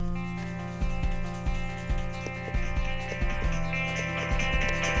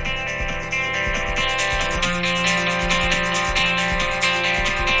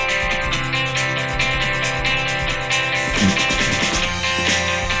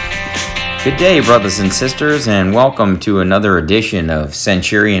Good day, brothers and sisters, and welcome to another edition of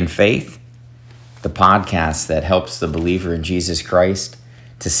Centurion Faith, the podcast that helps the believer in Jesus Christ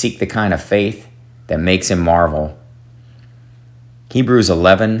to seek the kind of faith that makes him marvel. Hebrews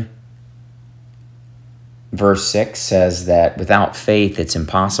 11, verse 6 says that without faith it's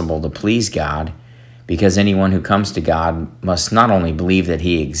impossible to please God, because anyone who comes to God must not only believe that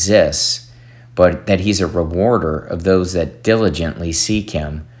he exists, but that he's a rewarder of those that diligently seek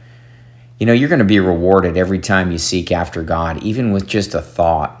him. You know, you're going to be rewarded every time you seek after God, even with just a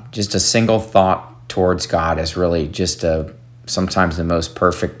thought. Just a single thought towards God is really just sometimes the most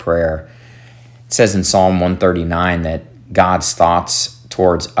perfect prayer. It says in Psalm 139 that God's thoughts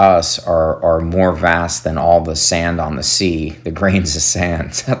towards us are more vast than all the sand on the sea, the grains of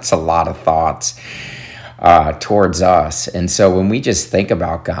sand. That's a lot of thoughts towards us. And so when we just think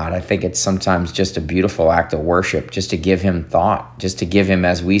about God, I think it's sometimes just a beautiful act of worship, just to give him thought, just to give him,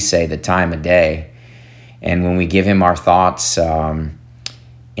 as we say, the time of day. And when we give him our thoughts, and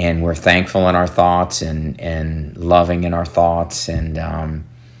we're thankful in our thoughts and loving in our thoughts and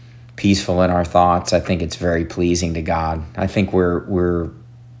peaceful in our thoughts, I think it's very pleasing to God. I think we're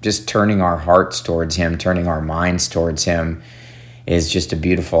just turning our hearts towards him, turning our minds towards him, is just a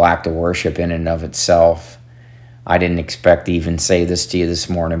beautiful act of worship in and of itself. I didn't expect to even say this to you this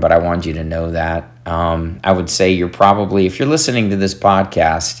morning, but I wanted you to know that. I would say you're probably, if you're listening to this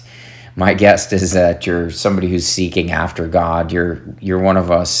podcast, my guess is that you're somebody who's seeking after God. You're one of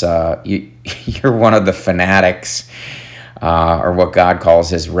us. You're one of the fanatics, or what God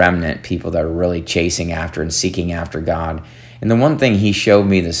calls his remnant, people that are really chasing after and seeking after God. And the one thing he showed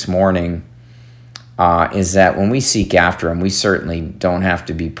me this morning is that when we seek after him, we certainly don't have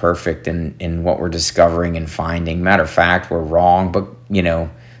to be perfect in what we're discovering and finding. Matter of fact, we're wrong, but,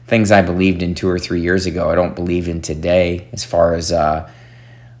 things I believed in 2 or 3 years ago, I don't believe in today as far as,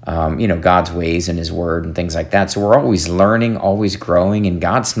 God's ways and his word and things like that. So we're always learning, always growing, and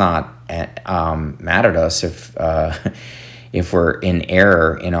God's not mad at us if we're in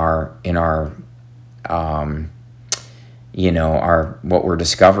error in our what we're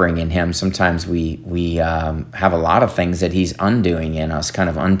discovering in him. Sometimes we have a lot of things that he's undoing in us, kind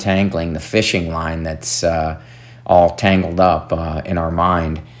of untangling the fishing line that's all tangled up in our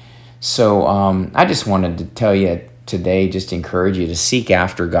mind. So I just wanted to tell you today, just encourage you to seek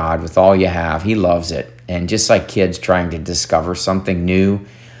after God with all you have. He loves it. And just like kids trying to discover something new,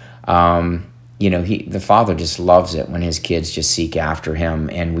 the Father just loves it when his kids just seek after him.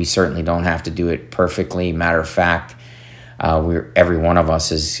 And we certainly don't have to do it perfectly. Matter of fact, every one of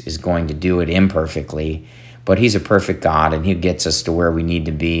us is going to do it imperfectly, but he's a perfect God, and he gets us to where we need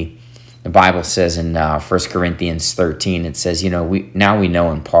to be. The Bible says in 1 Corinthians 13, it says, we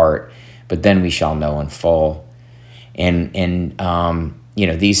know in part, but then we shall know in full. And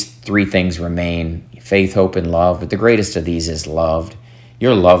these three things remain: faith, hope, and love. But the greatest of these is loved.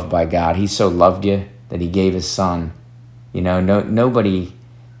 You're loved by God. He so loved you that he gave his son. Nobody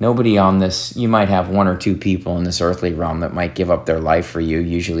on this, you might have one or two people in this earthly realm that might give up their life for you,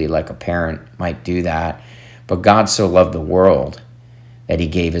 usually like a parent might do that. But God so loved the world that he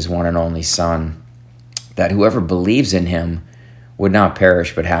gave his one and only son, that whoever believes in him would not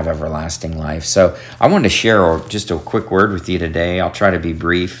perish but have everlasting life. So I wanted to share just a quick word with you today. I'll try to be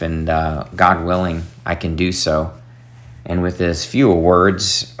brief, and God willing, I can do so. And with as few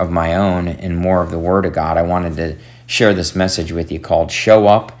words of my own and more of the Word of God, I wanted to share this message with you called Show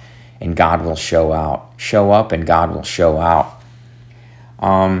Up and God Will Show Out. Show up and God will show out.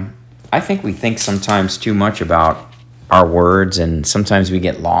 I think we think sometimes too much about our words, and sometimes we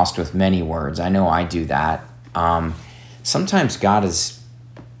get lost with many words. I know I do that. Sometimes God is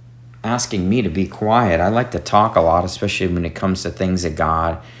asking me to be quiet. I like to talk a lot, especially when it comes to things of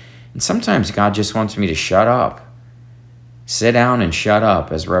God. And sometimes God just wants me to shut up. Sit down and shut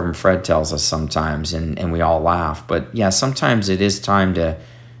up, as Reverend Fred tells us sometimes, and we all laugh. But yeah, sometimes it is time to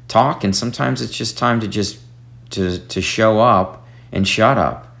talk, and sometimes it's just time to show up and shut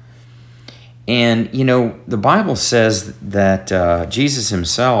up. And, the Bible says that Jesus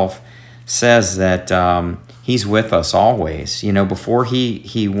himself says that he's with us always. Before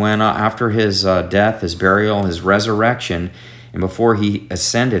he went after his death, his burial, his resurrection, and before he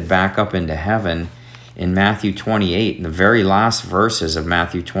ascended back up into heaven, in Matthew 28, in the very last verses of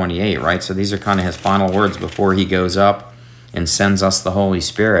Matthew 28, right? So these are kind of his final words before he goes up and sends us the Holy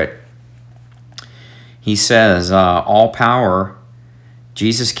Spirit. He says, all power,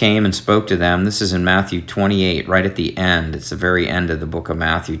 Jesus came and spoke to them. This is in Matthew 28, right at the end. It's the very end of the book of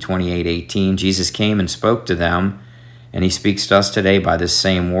Matthew 28:18. Jesus came and spoke to them, and he speaks to us today by this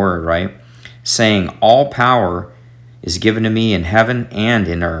same word, right? Saying, all power is given to me in heaven and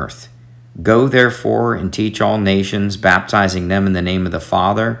in earth. Go therefore and teach all nations, baptizing them in the name of the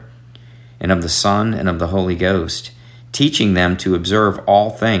Father, and of the Son, and of the Holy Ghost, teaching them to observe all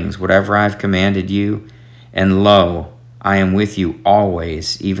things, whatever I have commanded you. And lo, I am with you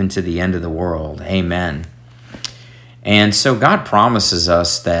always, even to the end of the world. Amen. And so God promises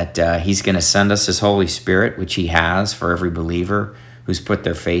us that He's going to send us His Holy Spirit, which He has for every believer who's put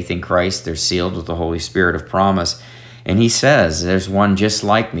their faith in Christ. They're sealed with the Holy Spirit of promise. And He says, there's one just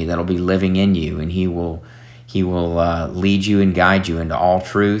like me that'll be living in you, and He will lead you and guide you into all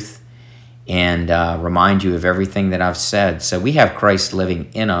truth and remind you of everything that I've said. So we have Christ living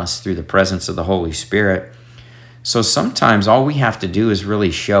in us through the presence of the Holy Spirit. So sometimes all we have to do is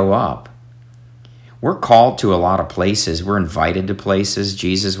really show up. We're called to a lot of places. We're invited to places.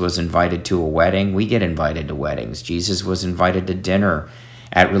 Jesus was invited to a wedding. We get invited to weddings. Jesus was invited to dinner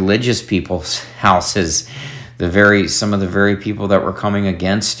at religious people's houses. Some of the very people that were coming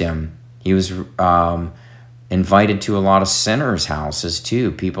against Him. He was invited to a lot of sinners' houses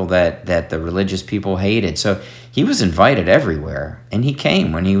too, people that the religious people hated. So He was invited everywhere, and He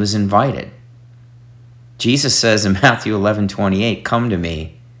came when He was invited. Jesus says in Matthew 11:28, "Come to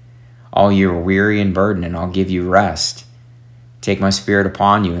me, all you are weary and burdened, and I'll give you rest. Take my Spirit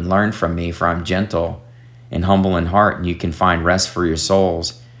upon you and learn from me, for I'm gentle and humble in heart, and you can find rest for your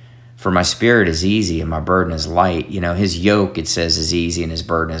souls. For my spirit is easy and my burden is light." His yoke, it says, is easy and His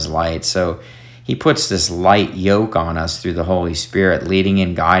burden is light. So He puts this light yoke on us through the Holy Spirit, leading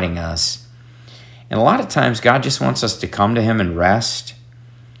and guiding us. And a lot of times God just wants us to come to Him and rest.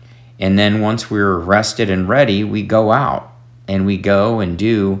 And then once we're rested and ready, we go out and we go and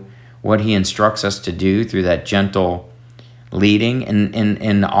do what He instructs us to do through that gentle leading.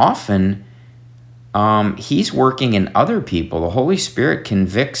 And often He's working in other people. The Holy Spirit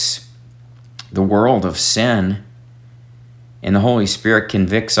convicts the world of sin, and the Holy Spirit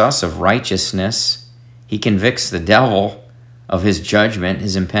convicts us of righteousness. He convicts the devil of his judgment,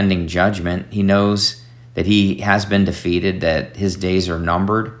 his impending judgment. He knows that he has been defeated, that his days are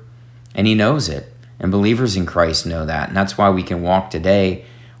numbered, and he knows it. And believers in Christ know that. And that's why we can walk today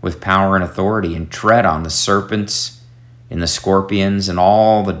with power and authority and tread on the serpents and the scorpions and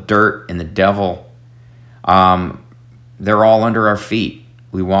all the dirt and the devil. They're all under our feet.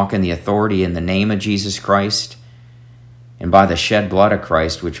 We walk in the authority in the name of Jesus Christ and by the shed blood of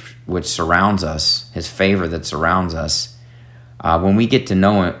Christ, which surrounds us, His favor that surrounds us. When we get to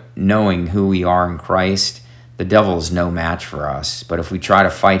knowing who we are in Christ, the devil is no match for us. But if we try to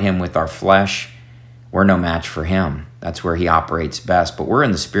fight him with our flesh, we're no match for him. That's where he operates best. But we're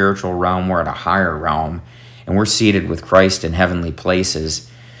in the spiritual realm. We're at a higher realm, and we're seated with Christ in heavenly places.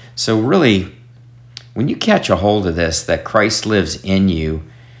 So really, when you catch a hold of this, that Christ lives in you,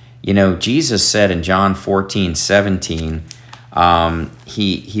 Jesus said in John 14:17,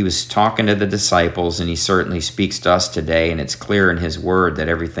 he was talking to the disciples, and He certainly speaks to us today, and it's clear in His word that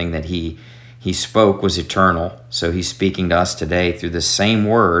everything that He spoke was eternal. So He's speaking to us today through the same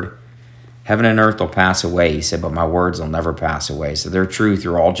word. Heaven and earth will pass away, He said, but my words will never pass away. So they're true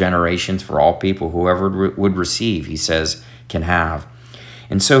through all generations, for all people, whoever would receive, He says, can have.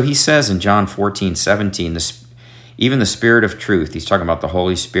 And so He says in John 14:17, even the Spirit of truth, He's talking about the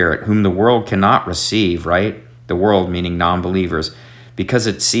Holy Spirit, whom the world cannot receive, right? The world meaning non-believers, because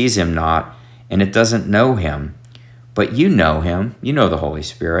it sees Him not, and it doesn't know Him. But you know Him, you know the Holy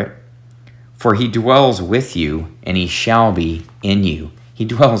Spirit, for He dwells with you, and He shall be in you. He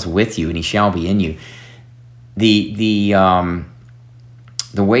dwells with you, and He shall be in you. The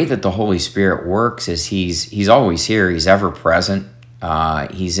way that the Holy Spirit works is He's always here. He's ever present.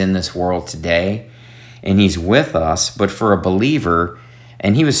 He's in this world today, and He's with us. But for a believer,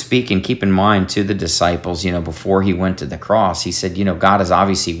 and He was speaking, keep in mind, to the disciples, before He went to the cross, He said, God is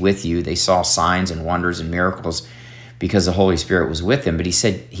obviously with you. They saw signs and wonders and miracles because the Holy Spirit was with Him. But He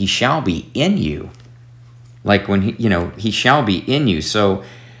said, He shall be in you. Like when He shall be in you. So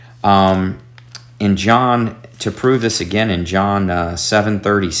in John, to prove this again, in John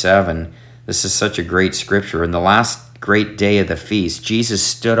 7:37, this is such a great scripture. In the last great day of the feast, Jesus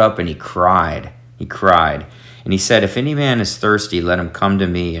stood up and He cried. He cried. And He said, if any man is thirsty, let him come to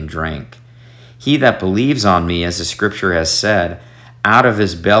me and drink. He that believes on me, as the scripture has said, out of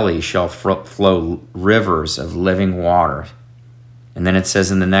his belly shall flow rivers of living water. And then it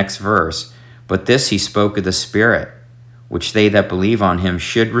says in the next verse, but this He spoke of the Spirit, which they that believe on Him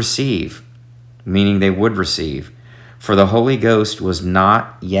should receive, meaning they would receive. For the Holy Ghost was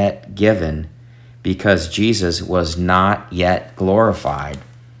not yet given, because Jesus was not yet glorified.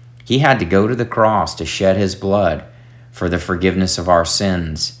 He had to go to the cross to shed His blood for the forgiveness of our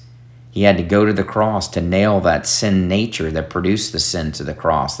sins. He had to go to the cross to nail that sin nature that produced the sin to the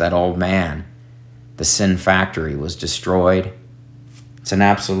cross. That old man, the sin factory, was destroyed. It's an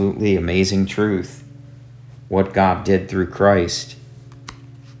absolutely amazing truth, what God did through Christ.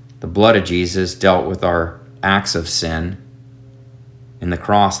 The blood of Jesus dealt with our acts of sin, and the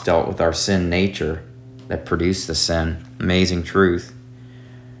cross dealt with our sin nature that produced the sin. Amazing truth.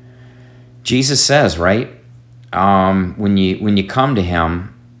 Jesus says, right, when you come to him,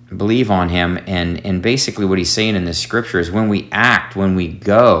 believe on him, and basically what he's saying in this scripture is when we act, when we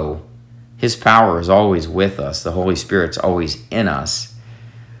go, his power is always with us. The Holy Spirit's always in us.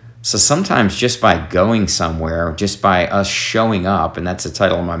 So sometimes just by going somewhere, just by us showing up, and that's the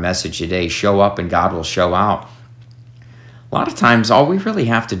title of my message today, show up and God will show out. A lot of times all we really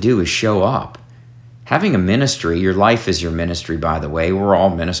have to do is show up. Having a ministry, your life is your ministry, by the way. We're all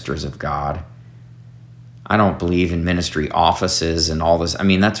ministers of God. I don't believe in ministry offices and all this. I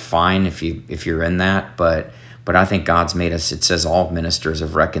mean, that's fine if you're in that, but I think God's made us, it says, all ministers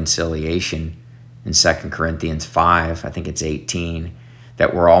of reconciliation in 2 Corinthians 5, I think it's 18,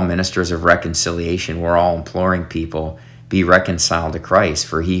 that we're all ministers of reconciliation. We're all imploring people, be reconciled to Christ,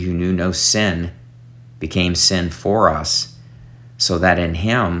 for he who knew no sin became sin for us, so that in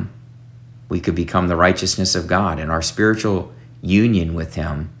him we could become the righteousness of God. In our spiritual union with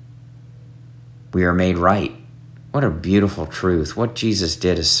him, we are made right. What a beautiful truth. What Jesus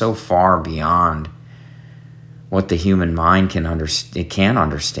did is so far beyond what the human mind can understand. It can't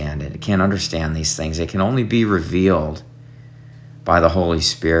understand it. It can't understand these things. It can only be revealed by the Holy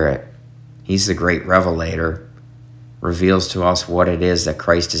Spirit. He's the great revelator, reveals to us what it is that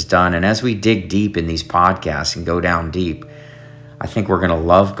Christ has done. And as we dig deep in these podcasts and go down deep, I think we're going to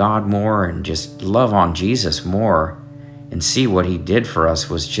love God more and just love on Jesus more and see what he did for us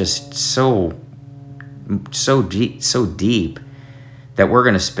was just so deep that we're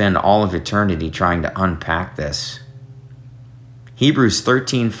going to spend all of eternity trying to unpack this. Hebrews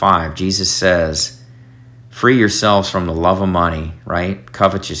 13:5, Jesus says, free yourselves from the love of money, right?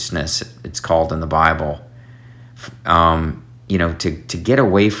 Covetousness, it's called in the Bible. To get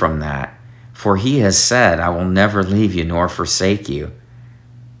away from that. For he has said, I will never leave you nor forsake you.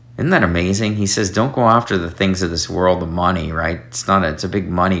 Isn't that amazing? He says, don't go after the things of this world, the money, right? It's a big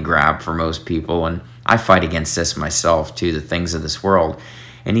money grab for most people. And I fight against this myself too, the things of this world.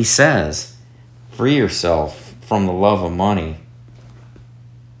 And he says, free yourself from the love of money.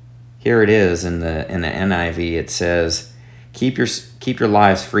 Here it is in the NIV. It says, keep your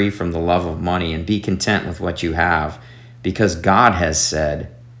lives free from the love of money and be content with what you have, because God has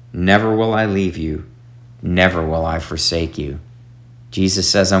said, never will I leave you, never will I forsake you. Jesus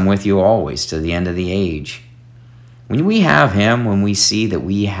says, I'm with you always to the end of the age. When we have him, when we see that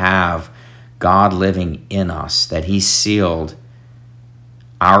we have God living in us, that he sealed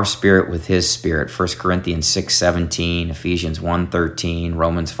our spirit with his spirit, 1 Corinthians 6:17, Ephesians 1:13,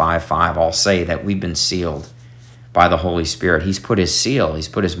 Romans 5:5, all say that we've been sealed by the Holy Spirit. He's put his seal, he's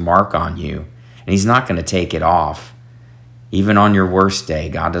put his mark on you, and he's not going to take it off. Even on your worst day,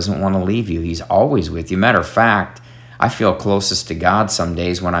 God doesn't want to leave you. He's always with you. Matter of fact, I feel closest to God some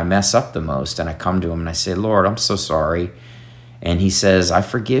days when I mess up the most, and I come to him and I say, Lord, I'm so sorry. And he says, I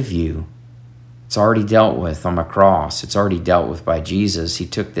forgive you. It's already dealt with on the cross. It's already dealt with by Jesus. He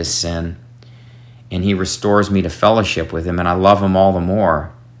took this sin and he restores me to fellowship with him, and I love him all the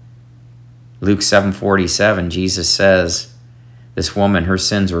more. Luke 7:47, Jesus says, this woman, her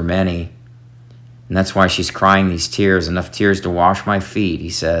sins were many, and that's why she's crying these tears, enough tears to wash my feet. He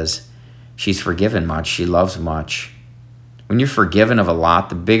says, she's forgiven much, she loves much. When you're forgiven of a lot,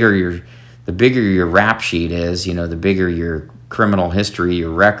 the bigger your rap sheet is, the bigger your criminal history,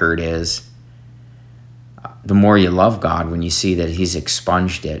 your record is, the more you love God when you see that he's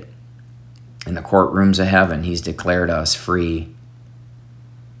expunged it. In the courtrooms of heaven, he's declared us free.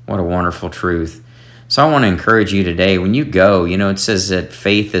 What a wonderful truth. So I want to encourage you today, when you go, it says that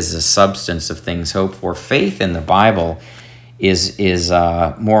faith is the substance of things hoped for. Faith in the Bible is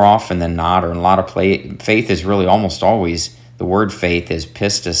more often than not, or in a lot of faith is really almost always, the word faith is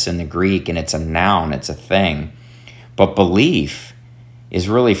pistis in the Greek, and it's a noun, it's a thing. But belief is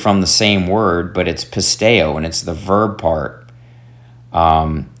really from the same word, but it's pisteo, and it's the verb part,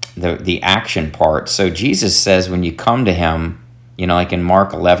 the action part. So Jesus says when you come to him, like in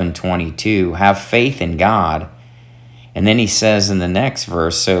Mark 11:22, have faith in God. And then he says in the next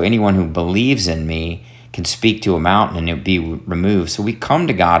verse, so anyone who believes in me can speak to a mountain and it be removed. So we come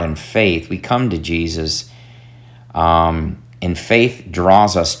to God in faith. We come to Jesus. And faith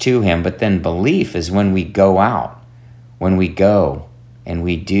draws us to him. But then belief is when we go out, when we go and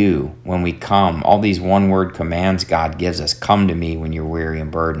we do, when we come. All these one-word commands God gives us. Come to me when you're weary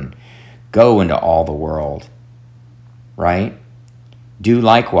and burdened. Go into all the world, right? Do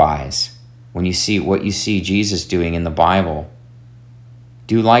likewise. When you see what you see Jesus doing in the Bible,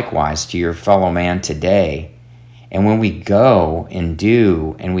 do likewise to your fellow man today. And when we go and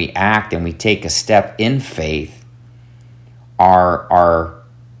do and we act and we take a step in faith, our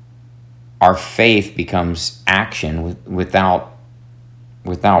faith becomes action without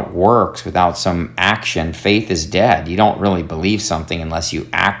works, without some action. Faith is dead. You don't really believe something unless you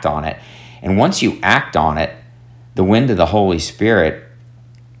act on it. And once you act on it, the wind of the Holy Spirit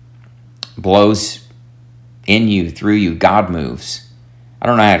blows in you, through you. God moves. I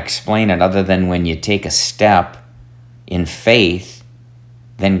don't know how to explain it other than when you take a step in faith,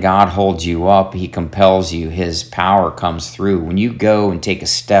 then God holds you up. He compels you. His power comes through. When you go and take a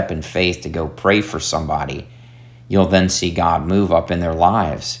step in faith to go pray for somebody, you'll then see God move up in their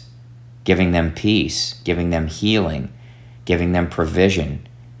lives, giving them peace, giving them healing, giving them provision,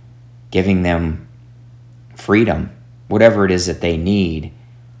 giving them freedom, whatever it is that they need.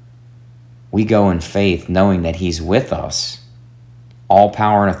 We go in faith knowing that He's with us. All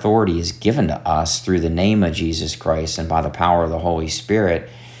power and authority is given to us through the name of Jesus Christ and by the power of the Holy Spirit,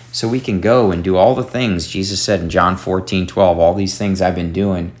 so we can go and do all the things Jesus said in John 14:12, all these things I've been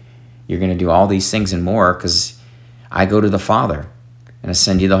doing, you're going to do all these things and more, because I go to the Father and I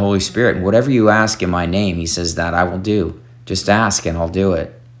send you the Holy Spirit. And whatever you ask in my name, He says that I will do. Just ask and I'll do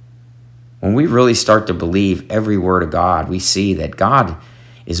it. When we really start to believe every word of God, we see that God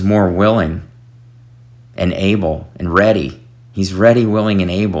is more willing and able and ready. He's ready, willing, and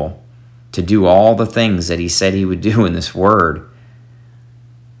able to do all the things that He said He would do in this Word.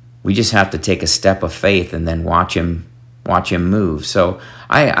 We just have to take a step of faith and then watch Him move. So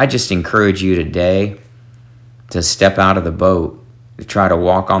I just encourage you today to step out of the boat, to try to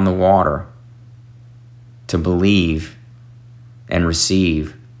walk on the water, to believe and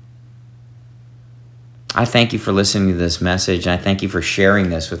receive. I thank you for listening to this message, and I thank you for sharing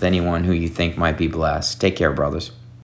this with anyone who you think might be blessed. Take care, brothers.